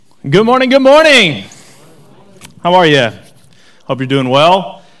Good morning, good morning. How are you? Hope you're doing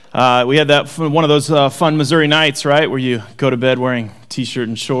well. We had that one of those fun Missouri nights, right, where you go to bed wearing a t-shirt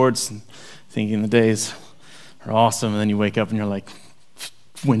and shorts and thinking the days are awesome, and then you wake up and you're like,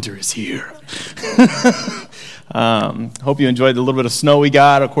 winter is here. Hope you enjoyed the little bit of snow we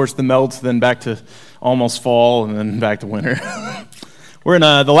got. Of course, the melt, then back to almost fall, and then back to winter. We're in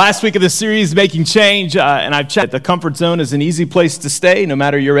the last week of this series, Making Change, and I've checked. The comfort zone is an easy place to stay, no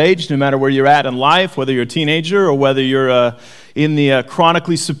matter your age, no matter where you're at in life, whether you're a teenager or whether you're in the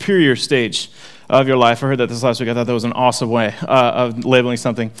chronically superior stage of your life. I heard that this last week. I thought that was an awesome way of labeling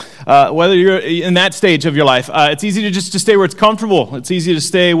something. Whether you're in that stage of your life, it's easy to stay where it's comfortable. It's easy to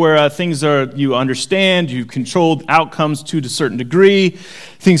stay where things are, you understand, you've controlled outcomes to a certain degree.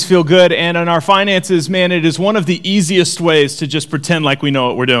 Things feel good. And in our finances, man, it is one of the easiest ways to just pretend like we know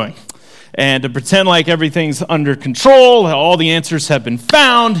what we're doing. And to pretend like everything's under control, all the answers have been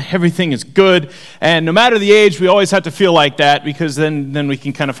found, everything is good. And no matter the age, we always have to feel like that, because then we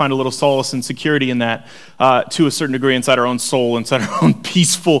can kind of find a little solace and security in that to a certain degree inside our own soul, inside our own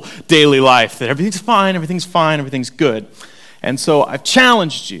peaceful daily life, that everything's fine, everything's good. And so I've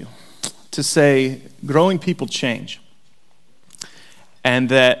challenged you to say, growing people change. And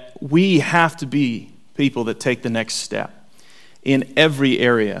that we have to be people that take the next step in every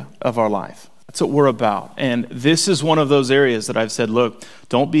area of our life. That's what we're about. And this is one of those areas that I've said, look,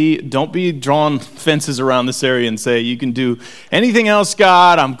 don't be drawing fences around this area and say, you can do anything else,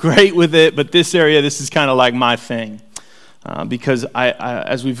 God, I'm great with it, but this area, this is kind of like my thing. Because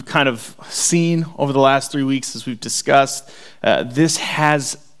as we've kind of seen over the last 3 weeks, as we've discussed, this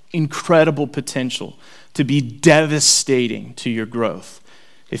has incredible potential to be devastating to your growth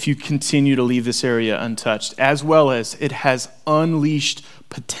if you continue to leave this area untouched, as well as it has unleashed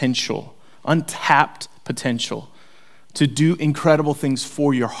potential, untapped potential to do incredible things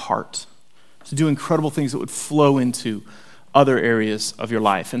for your heart, to do incredible things that would flow into other areas of your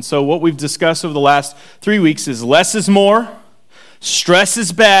life. And so what we've discussed over the last 3 weeks is less is more, stress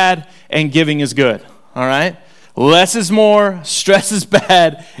is bad, and giving is good, all right? Less is more, stress is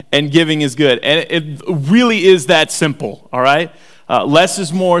bad, and giving is good. And it really is that simple, all right? Less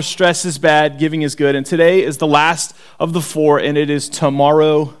is more, stress is bad, giving is good. And today is the last of the 4, and it is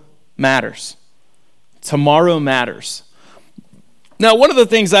tomorrow matters. Tomorrow matters. Now, one of the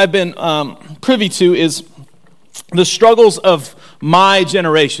things I've been privy to is the struggles of my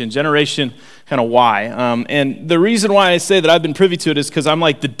generation kind of Y. And the reason why I say that I've been privy to it is because I'm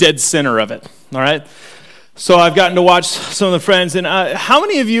like the dead center of it, all right? So I've gotten to watch some of the friends, and how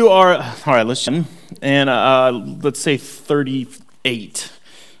many of you are, all right, let's say 38.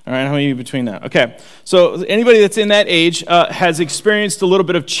 All right, how many of you between that? Okay, so anybody that's in that age has experienced a little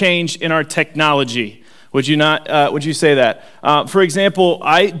bit of change in our technology. Would you not? Would you say that? For example,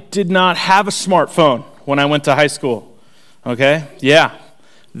 I did not have a smartphone when I went to high school. Okay, yeah,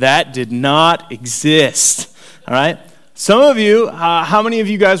 that did not exist. All right. Some of you, how many of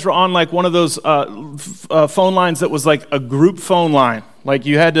you guys were on like one of those phone lines that was like a group phone line? Like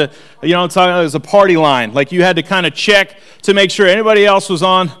you had to, I'm talking about, it was a party line. Like you had to kind of check to make sure anybody else was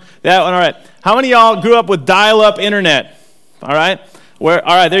on that one. All right. How many of y'all grew up with dial-up internet? All right. All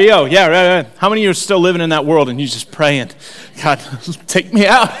right, there you go. Yeah, right. How many of you are still living in that world and you're just praying, God, take me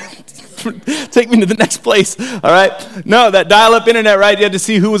out. Take me to the next place, all right? No, that dial-up internet, right? You had to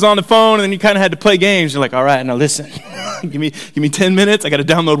see who was on the phone, and then you kind of had to play games. You're like, all right, now listen. give me 10 minutes. I got to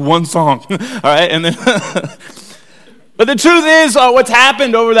download one song, all right? And then, but the truth is, what's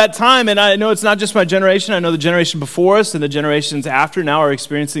happened over that time, and I know it's not just my generation. I know the generation before us and the generations after now are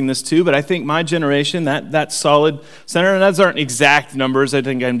experiencing this too. But I think my generation, that solid center, and those aren't exact numbers. I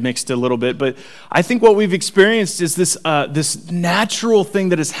think I mixed a little bit, but I think what we've experienced is this natural thing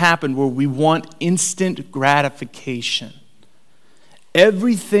that has happened where we want instant gratification.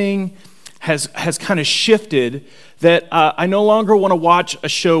 Everything has kind of shifted that I no longer want to watch a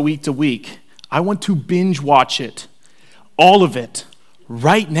show week to week. I want to binge watch it. All of it,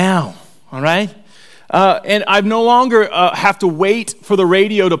 right now, all right? And I no longer have to wait for the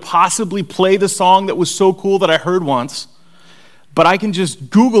radio to possibly play the song that was so cool that I heard once, but I can just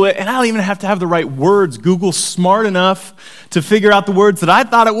Google it, and I don't even have to have the right words. Google's smart enough to figure out the words that I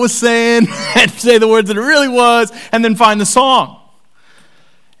thought it was saying and say the words that it really was, and then find the song.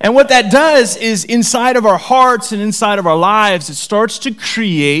 And what that does is inside of our hearts and inside of our lives, it starts to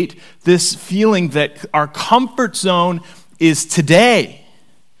create this feeling that our comfort zone is today.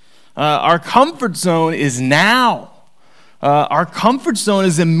 Our comfort zone is now. Our comfort zone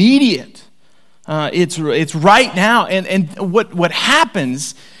is immediate. It's right now. And what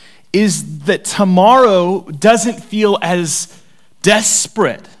happens is that tomorrow doesn't feel as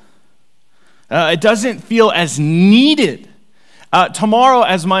desperate It doesn't feel as needed. Tomorrow,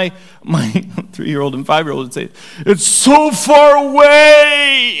 as my 3-year-old and 5-year-old would say, it's so far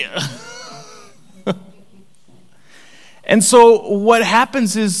away. And so what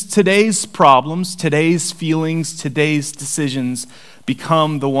happens is today's problems, today's feelings, today's decisions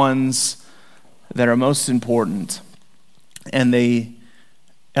become the ones that are most important. And they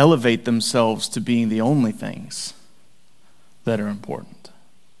elevate themselves to being the only things that are important.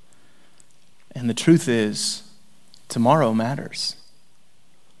 And the truth is, tomorrow matters.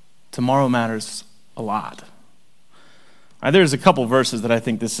 Tomorrow matters a lot. There's a couple verses that I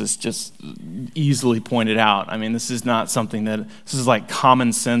think this is just easily pointed out. I mean, this is not something this is like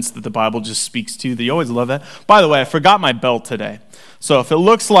common sense that the Bible just speaks to. You always love that. By the way, I forgot my belt today. So if it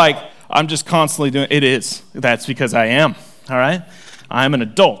looks like I'm just constantly doing it, is. That's because I am. All right? I'm an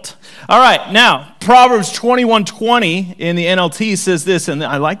adult. All right, now, Proverbs 21:20 in the NLT says this, and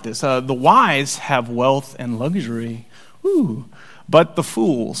I like this. The wise have wealth and luxury, but the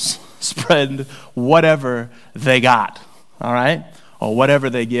fools spread whatever they got. All right? Or whatever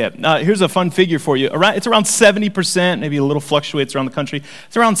they get. Here's a fun figure for you. It's around 70%, maybe a little fluctuates around the country.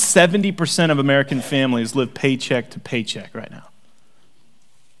 It's around 70% of American families live paycheck to paycheck right now.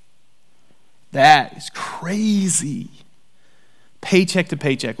 That is crazy. Paycheck to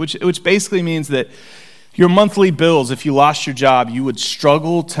paycheck, which basically means that your monthly bills, if you lost your job, you would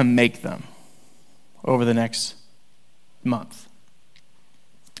struggle to make them over the next month.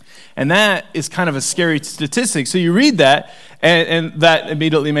 And that is kind of a scary statistic. So you read that, and that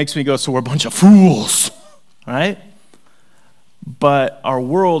immediately makes me go, so we're a bunch of fools, right? But our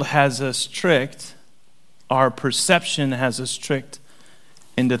world has us tricked, our perception has us tricked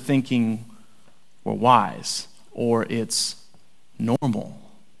into thinking we're wise, or it's normal.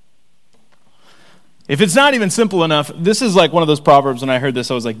 If it's not even simple enough, this is like one of those Proverbs, when I heard this,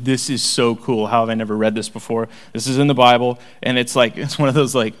 I was like, this is so cool. How have I never read this before? This is in the Bible, and it's one of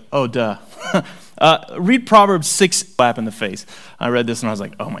those like, oh, duh. Read Proverbs 6, slap in the face. I read this, and I was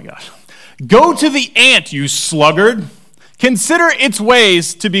like, oh my gosh. Go to the ant, you sluggard. Consider its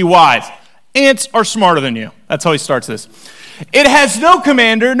ways to be wise. Ants are smarter than you. That's how he starts this. It has no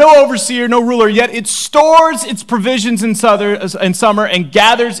commander, no overseer, no ruler, yet it stores its provisions in summer and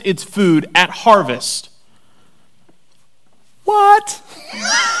gathers its food at harvest. What?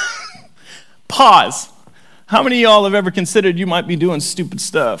 Pause. How many of y'all have ever considered you might be doing stupid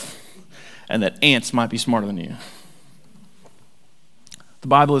stuff and that ants might be smarter than you? The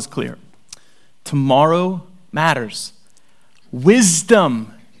Bible is clear. Tomorrow matters.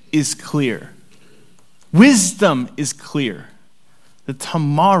 Wisdom is clear. Wisdom is clear. The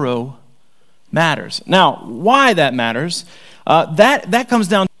tomorrow matters. Now, why that matters, that comes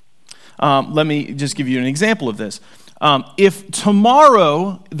down to, let me just give you an example of this. If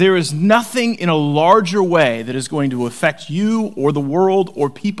tomorrow there is nothing in a larger way that is going to affect you or the world or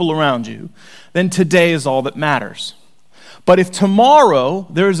people around you, then today is all that matters. But if tomorrow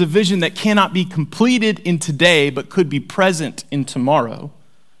there is a vision that cannot be completed in today but could be present in tomorrow,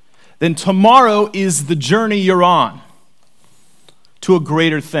 then tomorrow is the journey you're on to a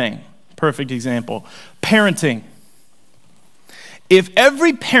greater thing. Perfect example. Parenting. If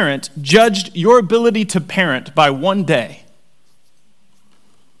every parent judged your ability to parent by one day,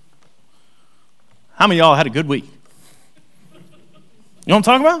 how many of y'all had a good week? You know what I'm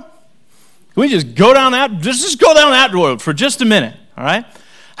talking about? Can we just go down that road for just a minute, all right?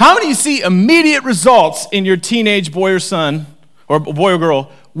 How many of you see immediate results in your teenage boy or son, or boy or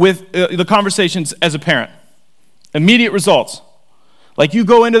girl, with the conversations as a parent? Immediate results. Like you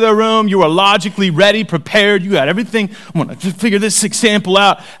go into their room, you are logically ready, prepared, you got everything. I'm going to figure this example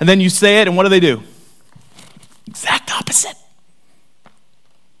out. And then you say it, and what do? Exact opposite.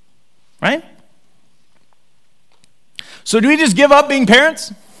 Right? So do we just give up being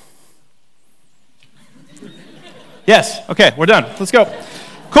parents? Yes. Okay, we're done. Let's go.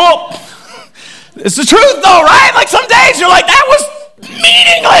 Cool. It's the truth though, right? Like some days you're like, that was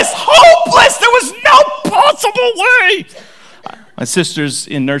meaningless, hopeless. There was no possible way. My sister's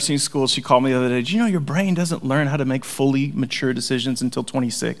in nursing school. She called me the other day. Do you know your brain doesn't learn how to make fully mature decisions until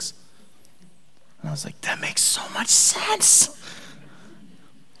 26? And I was like, that makes so much sense.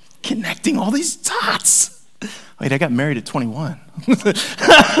 Connecting all these dots. Wait, I got married at 21.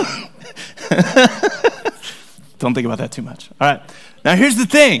 Don't think about that too much. All right. Now, here's the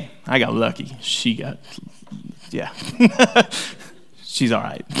thing. I got lucky. She's all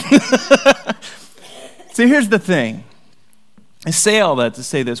right. So here's the thing. I say all that to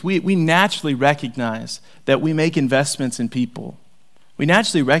say this. We naturally recognize that we make investments in people. We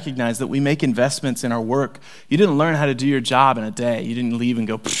naturally recognize that we make investments in our work. You didn't learn how to do your job in a day. You didn't leave and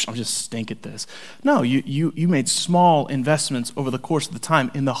go, I'm just stink at this. No, you made small investments over the course of the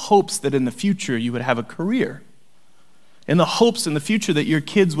time in the hopes that in the future you would have a career. In the hopes in the future that your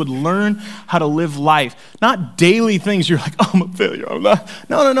kids would learn how to live life. Not daily things you're like, I'm a failure. I'm not.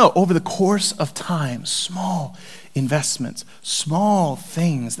 No. Over the course of time, small investments, small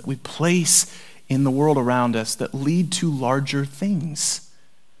things that we place in the world around us that lead to larger things,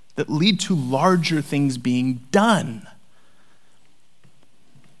 being done.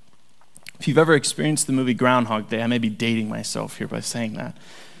 If you've ever experienced the movie Groundhog Day, I may be dating myself here by saying that.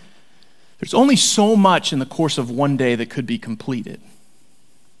 There's only so much in the course of one day that could be completed.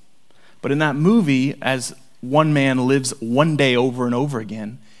 But in that movie, as one man lives one day over and over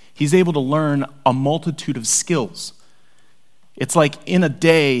again, he's able to learn a multitude of skills. It's like in a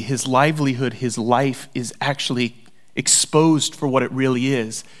day, his livelihood, his life is actually exposed for what it really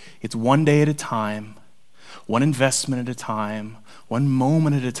is. It's one day at a time, one investment at a time, one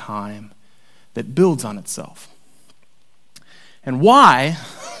moment at a time that builds on itself. And why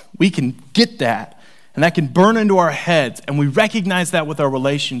we can get that, and that can burn into our heads, and we recognize that with our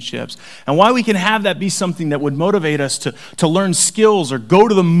relationships, and why we can have that be something that would motivate us to learn skills or go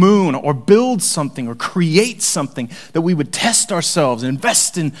to the moon or build something or create something, that we would test ourselves and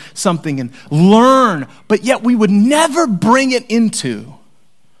invest in something and learn, but yet we would never bring it into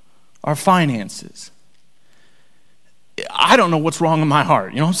our finances. I don't know what's wrong in my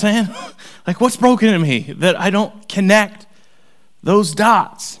heart, you know what I'm saying? Like, what's broken in me that I don't connect those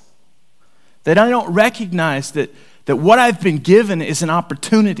dots? That I don't recognize that what I've been given is an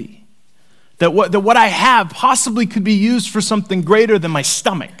opportunity. That what I have possibly could be used for something greater than my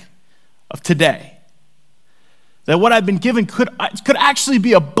stomach of today. That what I've been given could actually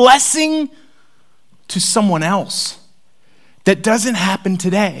be a blessing to someone else that doesn't happen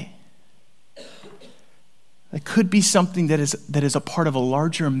today. It could be something that is a part of a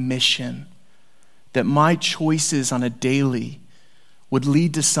larger mission. That my choices on a daily would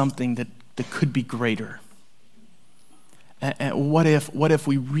lead to something that could be greater. And what if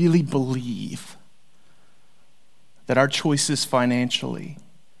we really believe that our choices financially,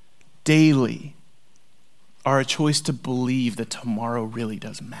 daily, are a choice to believe that tomorrow really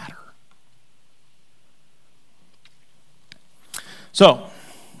does matter? So,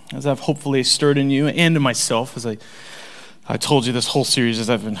 as I've hopefully stirred in you and in myself, as I told you this whole series as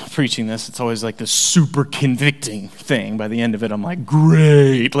I've been preaching this, it's always like this super convicting thing. By the end of it, I'm like,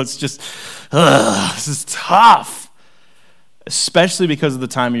 great, this is tough. Especially because of the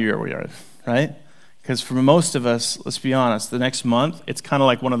time of year we are in, right? Because for most of us, let's be honest, the next month, it's kind of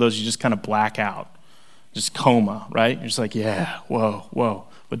like one of those you just kind of black out. Just coma, right? You're just like, yeah, whoa.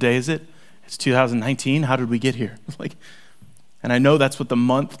 What day is it? It's 2019. How did we get here? And I know that's what the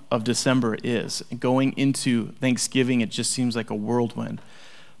month of December is. And going into Thanksgiving, it just seems like a whirlwind.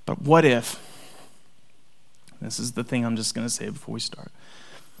 But what if, this is the thing I'm just going to say before we start,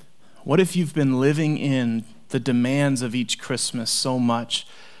 what if you've been living in the demands of each Christmas so much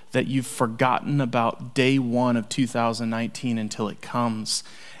that you've forgotten about day one of 2019 until it comes?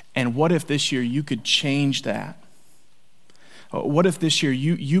 And what if this year you could change that? What if this year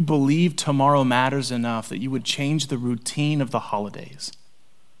you believe tomorrow matters enough that you would change the routine of the holidays?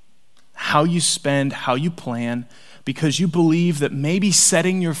 How you spend, how you plan, because you believe that maybe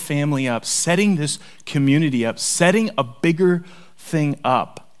setting your family up, setting this community up, setting a bigger thing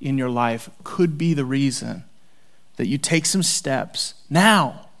up in your life could be the reason that you take some steps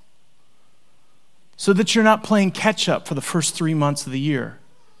now so that you're not playing catch up for the first 3 months of the year.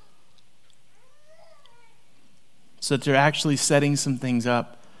 So that they're actually setting some things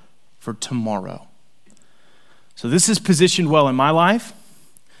up for tomorrow. So this is positioned well in my life.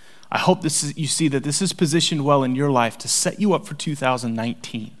 I hope you see that this is positioned well in your life to set you up for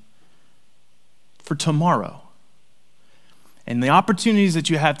 2019, for tomorrow. And the opportunities that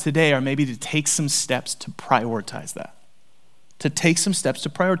you have today are maybe to take some steps to prioritize that.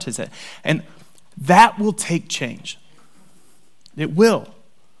 And that will take change. It will.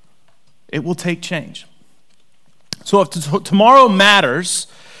 It will take change. So if tomorrow matters,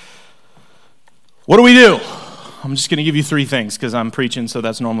 what do we do? I'm just going to give you 3 things because I'm preaching, so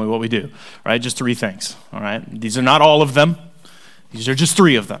that's normally what we do, right? Just 3 things, all right? These are not all of them. These are just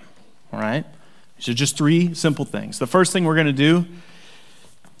 3 of them, all right? These are just 3 simple things. The first thing we're going to do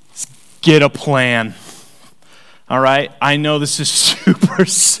is get a plan, all right? I know this is super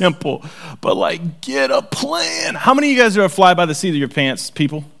simple, but like get a plan. How many of you guys are a fly by the seat of your pants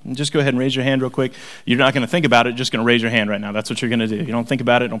people? And just go ahead and raise your hand real quick. You're not going to think about it, just going to raise your hand right now. That's what you're going to do. You don't think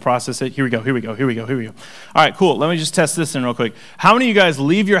about it, don't process it. Here we go. All right, cool. Let me just test this in real quick. How many of you guys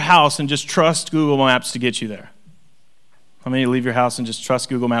leave your house and just trust Google Maps to get you there? How many of you leave your house and just trust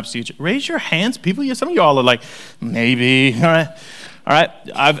Google Maps to get you? Raise your hands, people. Some of you all are like, maybe. All right.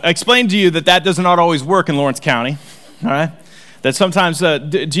 I've explained to you that does not always work in Lawrence County. All right. That sometimes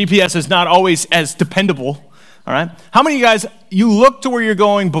GPS is not always as dependable. All right. How many of you guys, you look to where you're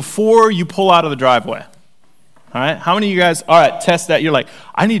going before you pull out of the driveway? All right. How many of you guys, all right, test that. You're like,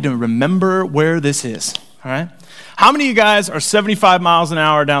 I need to remember where this is. All right. How many of you guys are 75 miles an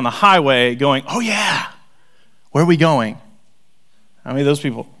hour down the highway going, oh yeah, where are we going? How many of those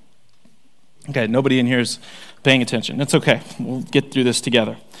people? Okay, nobody in here is paying attention. That's okay. We'll get through this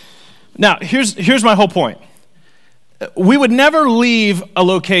together. Now, here's my whole point. We would never leave a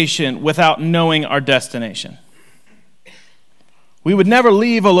location without knowing our destination. We would never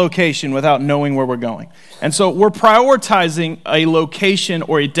leave a location without knowing where we're going. And so we're prioritizing a location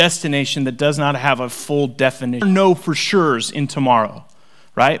or a destination that does not have a full definition. No for sure's in tomorrow,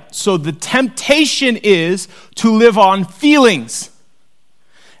 right? So the temptation is to live on feelings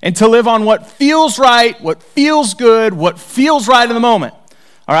and to live on what feels right, what feels good, what feels right in the moment,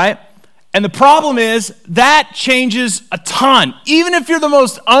 all right? And the problem is that changes a ton. Even if you're the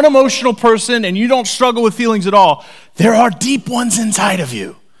most unemotional person and you don't struggle with feelings at all, there are deep ones inside of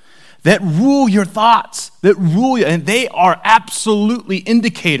you that rule your thoughts, that rule you, and they are absolutely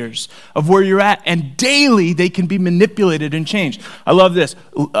indicators of where you're at. And daily, they can be manipulated and changed. I love this.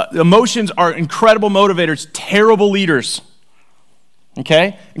 Emotions are incredible motivators, terrible leaders.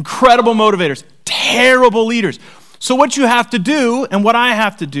 Okay? Incredible motivators, terrible leaders. So what you have to do, and what I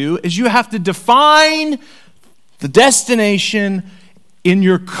have to do, is you have to define the destination in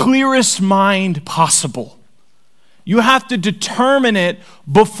your clearest mind possible. You have to determine it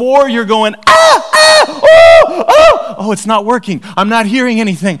before you're going, oh, it's not working. I'm not hearing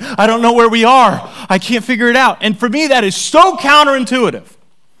anything. I don't know where we are. I can't figure it out. And for me, that is so counterintuitive.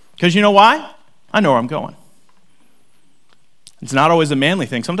 Because you know why? I know where I'm going. It's not always a manly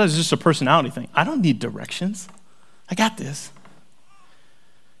thing. Sometimes it's just a personality thing. I don't need directions. I got this.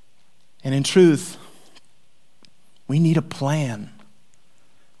 And in truth, we need a plan.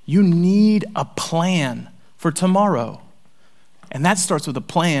 You need a plan for tomorrow. And that starts with a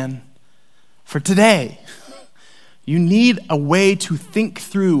plan for today. You need a way to think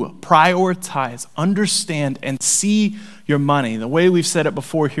through, prioritize, understand, and see your money. The way we've said it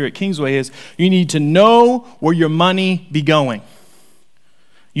before here at Kingsway is you need to know where your money be going.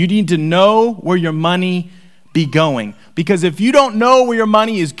 You need to know where your money be going. Because if you don't know where your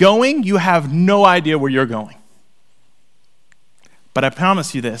money is going, you have no idea where you're going. But I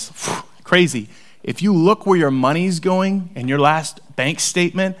promise you this, crazy. If you look where your money's going in your last bank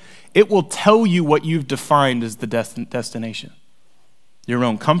statement, it will tell you what you've defined as the destination. Your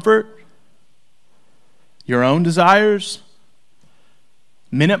own comfort, your own desires,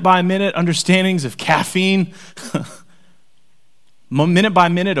 minute by minute understandings of caffeine, minute by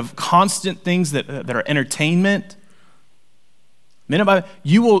minute of constant things that are entertainment. Minute by minute,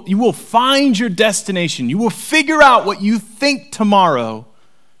 you will find your destination. You will figure out what you think tomorrow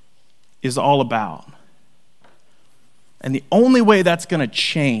is all about. And the only way that's going to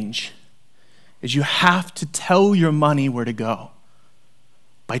change is you have to tell your money where to go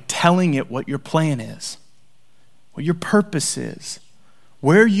by telling it what your plan is, what your purpose is,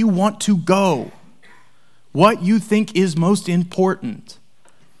 where you want to go, what you think is most important.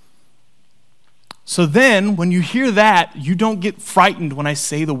 So then, when you hear that, you don't get frightened when I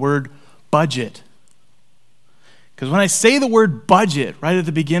say the word budget. Because when I say the word budget right at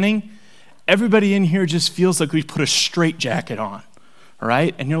the beginning, everybody in here just feels like we put a straitjacket on, all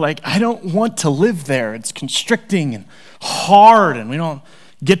right? And you're like, I don't want to live there. It's constricting and hard, and we don't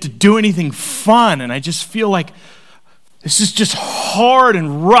get to do anything fun. And I just feel like this is just hard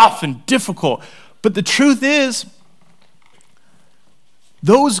and rough and difficult. But the truth is,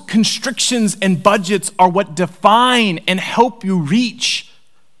 those constrictions and budgets are what define and help you reach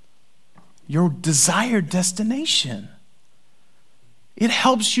your desired destination. It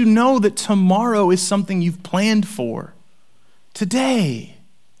helps you know that tomorrow is something you've planned for today.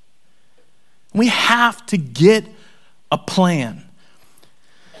 We have to get a plan.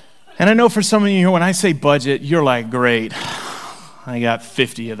 And I know for some of you here, when I say budget, you're like, great, I got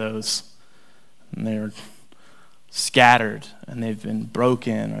 50 of those. And they're scattered, and they've been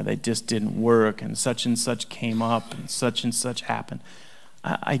broken, or they just didn't work, and such came up, and such happened.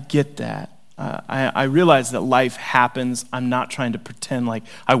 I get that. I realize that life happens. I'm not trying to pretend like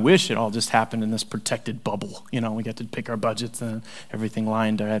I wish it all just happened in this protected bubble. We get to pick our budgets and everything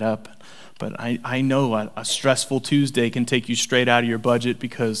lined right up. But I know a stressful Tuesday can take you straight out of your budget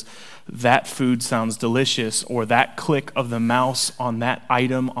because that food sounds delicious, or that click of the mouse on that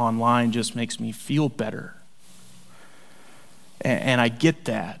item online just makes me feel better. And I get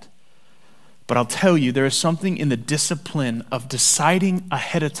that. But I'll tell you, there is something in the discipline of deciding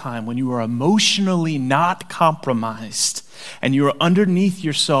ahead of time when you are emotionally not compromised and you are underneath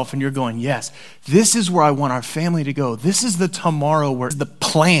yourself and you're going, yes, this is where I want our family to go. This is the tomorrow, where the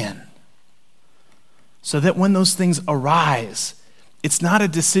plan. So that when those things arise, it's not a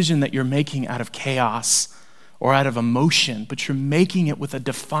decision that you're making out of chaos or out of emotion, but you're making it with a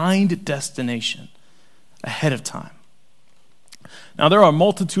defined destination ahead of time. Now, there are a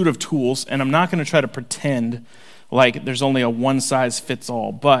multitude of tools, and I'm not going to try to pretend like there's only a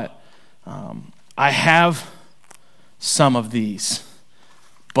one-size-fits-all, but I have some of these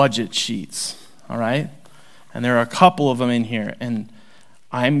budget sheets, all right? And there are a couple of them in here, and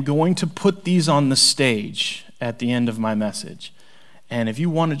I'm going to put these on the stage at the end of my message. And if you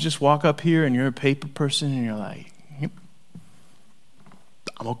want to just walk up here and you're a paper person and you're like, yep,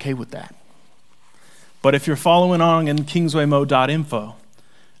 I'm okay with that. But if you're following on in kingswaymo.info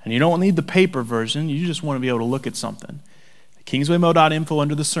and you don't need the paper version, you just want to be able to look at something, kingswaymo.info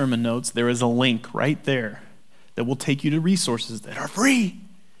under the sermon notes, there is a link right there that will take you to resources that are free,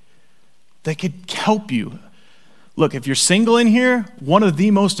 that could help you. Look, if you're single in here, one of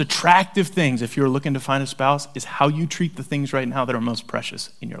the most attractive things, if you're looking to find a spouse, is how you treat the things right now that are most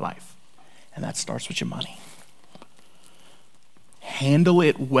precious in your life. And that starts with your money. Handle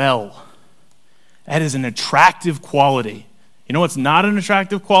it well. That is an attractive quality. You know what's not an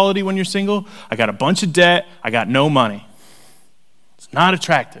attractive quality when you're single? I got a bunch of debt. I got no money. It's not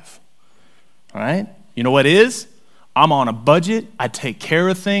attractive. All right? You know what is? I'm on a budget. I take care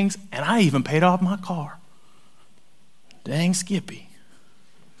of things. And I even paid off my car. Dang Skippy.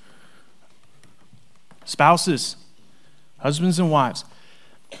 Spouses, husbands and wives,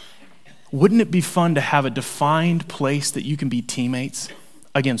 wouldn't it be fun to have a defined place that you can be teammates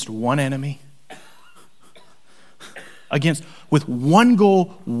against one enemy? With one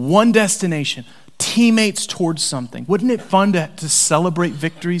goal, one destination, teammates towards something. Wouldn't it fun to celebrate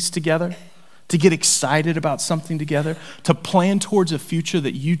victories together? To get excited about something together? To plan towards a future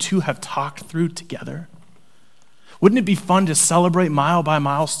that you two have talked through together? Wouldn't it be fun to celebrate mile by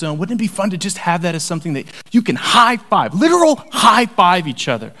milestone? Wouldn't it be fun to just have that as something that you can high five, literal high five each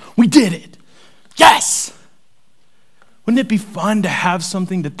other? We did it. Yes. Wouldn't it be fun to have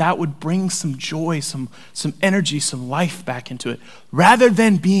something that would bring some joy, some energy, some life back into it, rather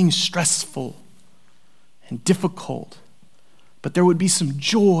than being stressful and difficult? But there would be some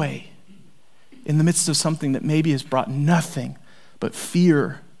joy in the midst of something that maybe has brought nothing but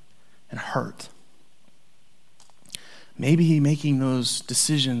fear and hurt. Maybe making those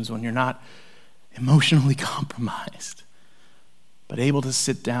decisions when you're not emotionally compromised, but able to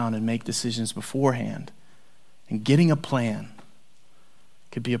sit down and make decisions beforehand. And getting a plan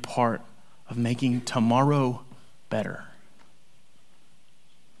could be a part of making tomorrow better.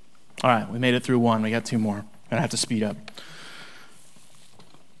 All right, we made it through one. We got two more. I'm going to have to speed up.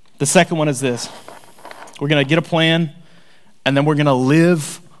 The second one is this. We're going to get a plan, and then we're going to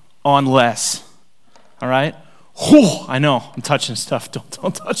live on less. All right? Whew, I know, I'm touching stuff.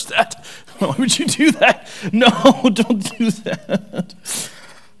 Don't touch that. Why would you do that? No, don't do that.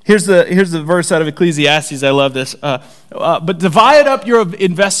 Here's the verse out of Ecclesiastes. I love this. But divide up your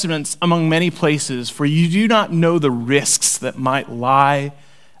investments among many places, for you do not know the risks that might lie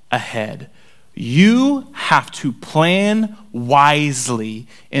ahead. You have to plan wisely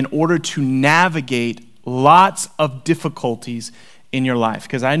in order to navigate lots of difficulties in your life.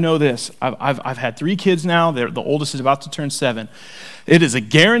 Because I know this. I've had 3 kids now. The oldest is about to turn 7. It is a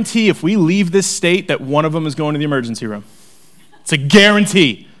guarantee if we leave this state that one of them is going to the emergency room. It's a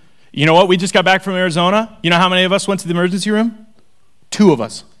guarantee. You know what? We just got back from Arizona. You know how many of us went to the emergency room? 2 of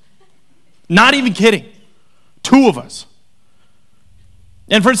us. Not even kidding. 2 of us.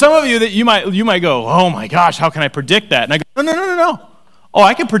 And for some of you that you might go, oh my gosh, how can I predict that? And I go, no. Oh,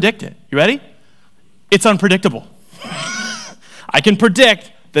 I can predict it. You ready? It's unpredictable. I can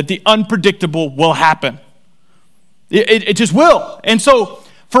predict that the unpredictable will happen. It just will. And so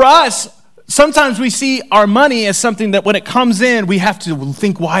for us, sometimes we see our money as something that when it comes in, we have to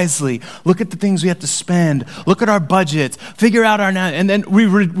think wisely. Look at the things we have to spend. Look at our budgets. Figure out our... And then we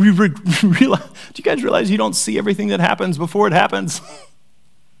realize... Do you guys realize you don't see everything that happens before it happens?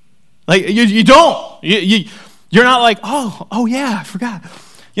 Like, you don't. You're not like, oh yeah, I forgot.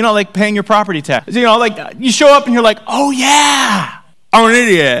 Like paying your property tax. Like you show up and you're like, oh yeah, I'm an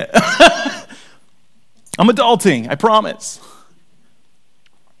idiot. I'm adulting, I promise.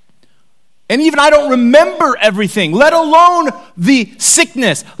 And even I don't remember everything, let alone the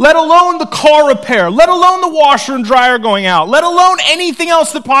sickness, let alone the car repair, let alone the washer and dryer going out, let alone anything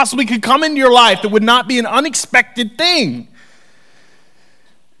else that possibly could come into your life that would not be an unexpected thing.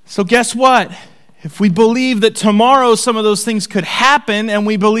 So guess what? If we believe that tomorrow some of those things could happen and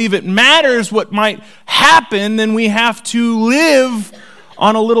we believe it matters what might happen, then we have to live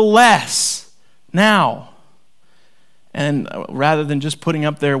on a little less now. And rather than just putting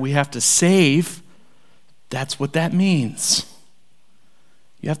up there, we have to save, that's what that means.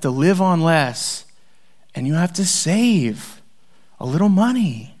 You have to live on less, and you have to save a little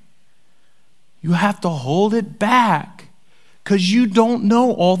money. You have to hold it back, because you don't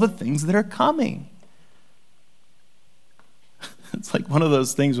know all the things that are coming. It's like one of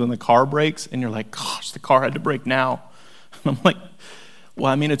those things when the car breaks, and you're like, gosh, the car had to break now. And I'm like,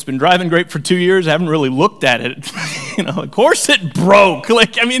 well, it's been driving great for 2 years. I haven't really looked at it. Of course it broke.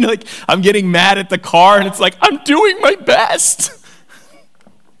 I'm getting mad at the car, and it's like, I'm doing my best.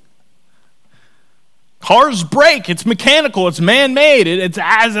 Cars break. It's mechanical. It's man-made. It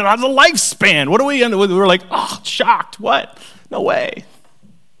has a lifespan. What are we going to do? We're like, shocked. What? No way.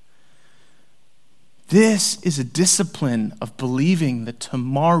 This is a discipline of believing that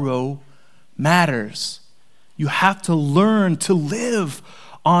tomorrow matters. You have to learn to live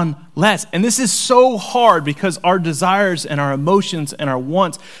on less. And this is so hard because our desires and our emotions and our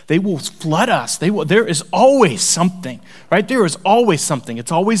wants, they will flood us. There is always something, right? There is always something.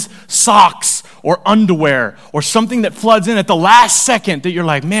 It's always socks or underwear or something that floods in at the last second that you're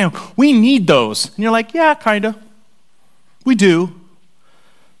like, man, we need those. And you're like, yeah, kind of. We do.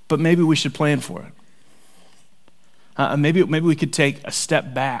 But maybe we should plan for it. Maybe we could take a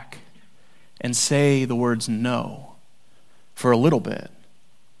step back and say the words no for a little bit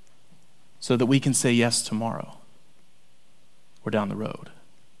so that we can say yes tomorrow or down the road.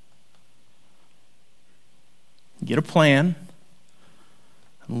 Get a plan,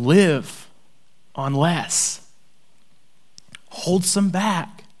 live on less, hold some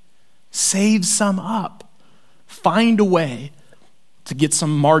back, save some up, find a way to get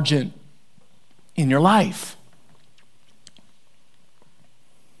some margin in your life.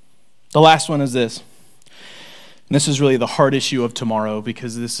 The last one is this. And this is really the hard issue of tomorrow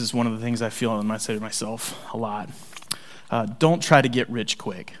because this is one of the things I feel and I say to myself a lot. Don't try to get rich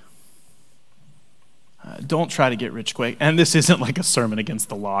quick. Don't try to get rich quick. And this isn't like a sermon against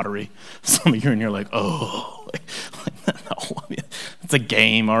the lottery. Some of you and you're like, no. It's a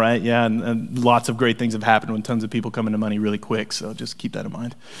game, all right? Yeah, and lots of great things have happened when tons of people come into money really quick. So just keep that in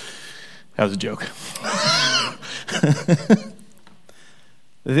mind. That was a joke.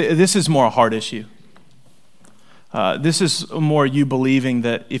 This is more a heart issue. This is more you believing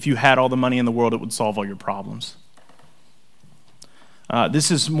that if you had all the money in the world, it would solve all your problems.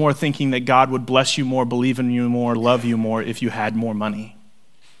 This is more thinking that God would bless you more, believe in you more, love you more if you had more money.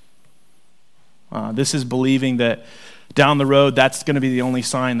 This is believing that down the road, that's going to be the only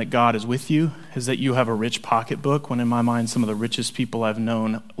sign that God is with you, is that you have a rich pocketbook, when in my mind, some of the richest people I've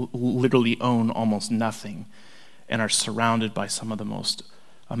known literally own almost nothing and are surrounded by some of the most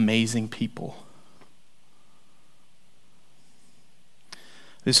amazing people.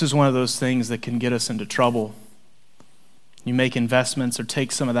 This is one of those things that can get us into trouble. You make investments or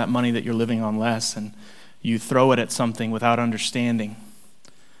take some of that money that you're living on less and you throw it at something without understanding,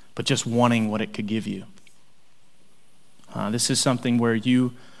 but just wanting what it could give you. This is something where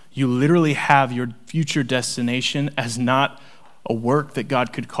you literally have your future destination as not a work that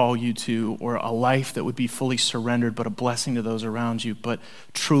God could call you to or a life that would be fully surrendered but a blessing to those around you, but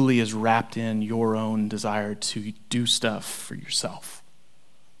truly is wrapped in your own desire to do stuff for yourself.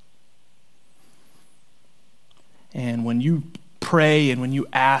 And when you pray and when you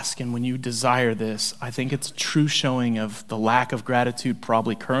ask and when you desire this, I think it's a true showing of the lack of gratitude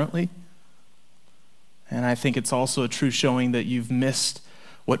probably currently. And I think it's also a true showing that you've missed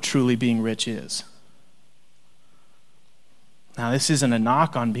what truly being rich is. Now, this isn't a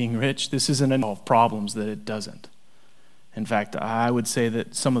knock on being rich. This isn't a solve problems that it doesn't. In fact, I would say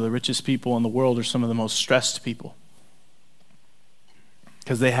that some of the richest people in the world are some of the most stressed people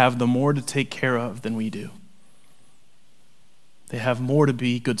because they have the more to take care of than we do. They have more to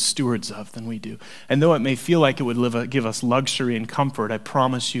be good stewards of than we do. And though it may feel like it would give us luxury and comfort, I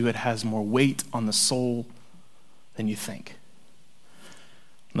promise you it has more weight on the soul than you think.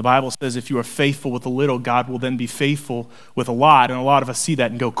 The Bible says if you are faithful with a little, God will then be faithful with a lot. And a lot of us see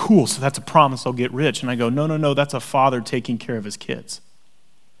that and go, cool, so that's a promise I'll get rich. And I go, no, that's a father taking care of his kids.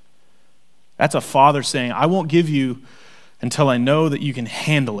 That's a father saying, I won't give you until I know that you can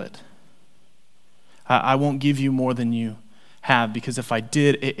handle it. I won't give you more than you have, because if I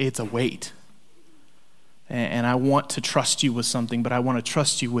did, it's a weight. And I want to trust you with something, but I want to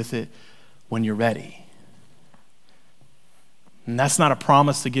trust you with it when you're ready. And that's not a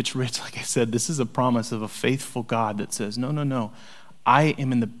promise to get rich. Like I said, this is a promise of a faithful God that says, no. I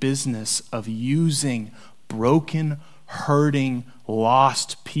am in the business of using broken, hurting,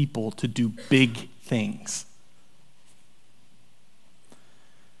 lost people to do big things.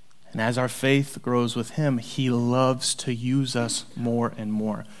 And as our faith grows with him, he loves to use us more and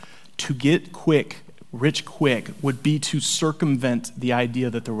more. To get rich quick would be to circumvent the idea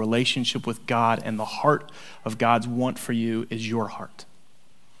that the relationship with God and the heart of God's want for you is your heart.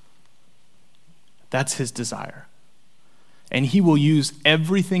 That's his desire. And he will use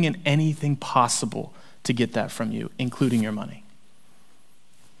everything and anything possible to get that from you, including your money.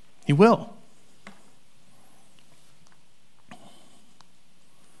 He will.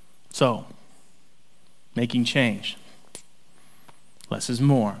 So, making change. Less is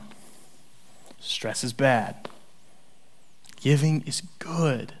more. Stress is bad. Giving is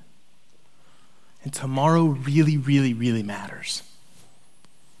good. And tomorrow really, really, really matters.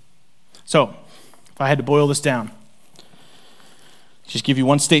 So, if I had to boil this down, just give you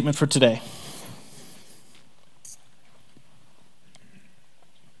one statement for today.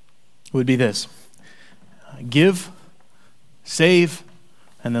 It would be this: give, save,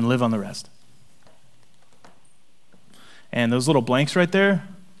 and then live on the rest. And those little blanks right there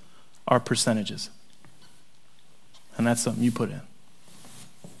are percentages. And that's something you put in.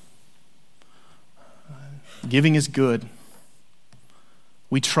 Giving is good.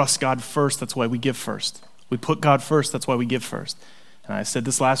 We trust God first, that's why we give first. We put God first, that's why we give first. And I said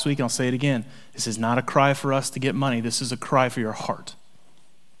this last week, and I'll say it again. This is not a cry for us to get money. This is a cry for your heart.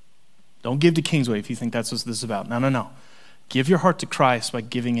 Don't give to Kingsway if you think that's what this is about. No. Give your heart to Christ by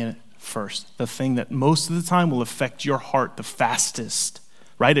giving it first. The thing that most of the time will affect your heart the fastest.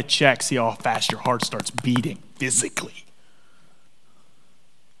 Write a check, see how fast your heart starts beating physically.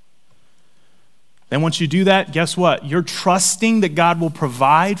 Then once you do that, guess what? You're trusting that God will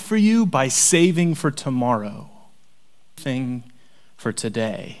provide for you by saving for tomorrow. Thing for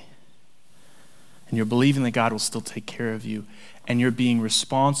today. And you're believing that God will still take care of you. And you're being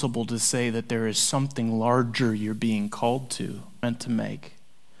responsible to say that there is something larger you're being called to, meant to make.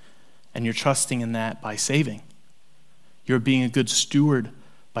 And you're trusting in that by saving. You're being a good steward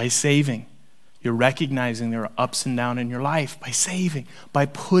by saving. You're recognizing there are ups and downs in your life by saving, by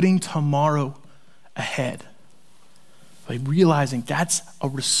putting tomorrow ahead, by realizing that's a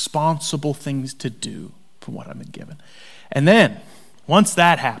responsible thing to do for what I've been given. And then, once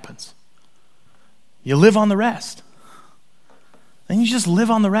that happens, you live on the rest. Then you just live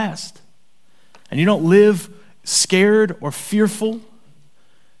on the rest. And you don't live scared or fearful.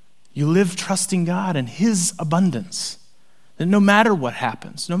 You live trusting God and his abundance. That no matter what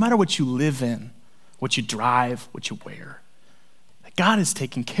happens, no matter what you live in, what you drive, what you wear, that God is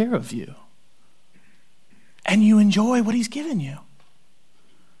taking care of you. And you enjoy what he's given you.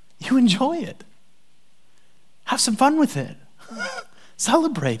 You enjoy it. Have some fun with it.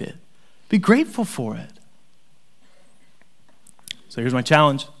 Celebrate it. Be grateful for it. So here's my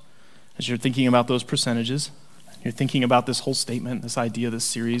challenge. As you're thinking about those percentages, you're thinking about this whole statement, this idea, this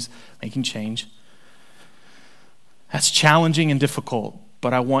series, making change. That's challenging and difficult,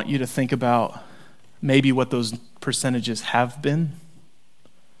 but I want you to think about maybe what those percentages have been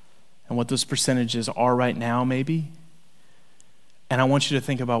and what those percentages are right now, maybe. And I want you to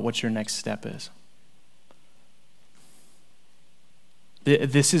think about what your next step is.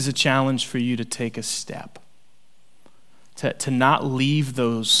 This is a challenge for you to take a step, to not leave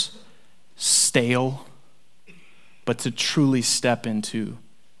those stale, but to truly step into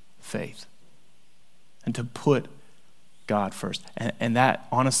faith and to put God first. And that,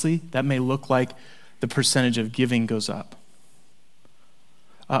 honestly, that may look like the percentage of giving goes up.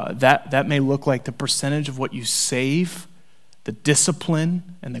 That may look like the percentage of what you save, the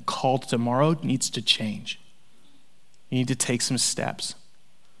discipline and the call to tomorrow needs to change. You need to take some steps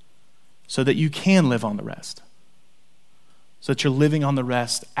so that you can live on the rest. So that you're living on the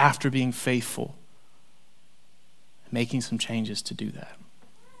rest after being faithful, making some changes to do that.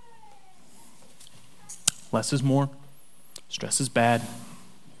 Less is more. Stress is bad.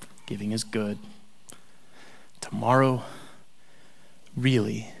 Giving is good. Tomorrow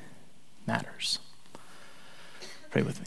really matters. Pray with me.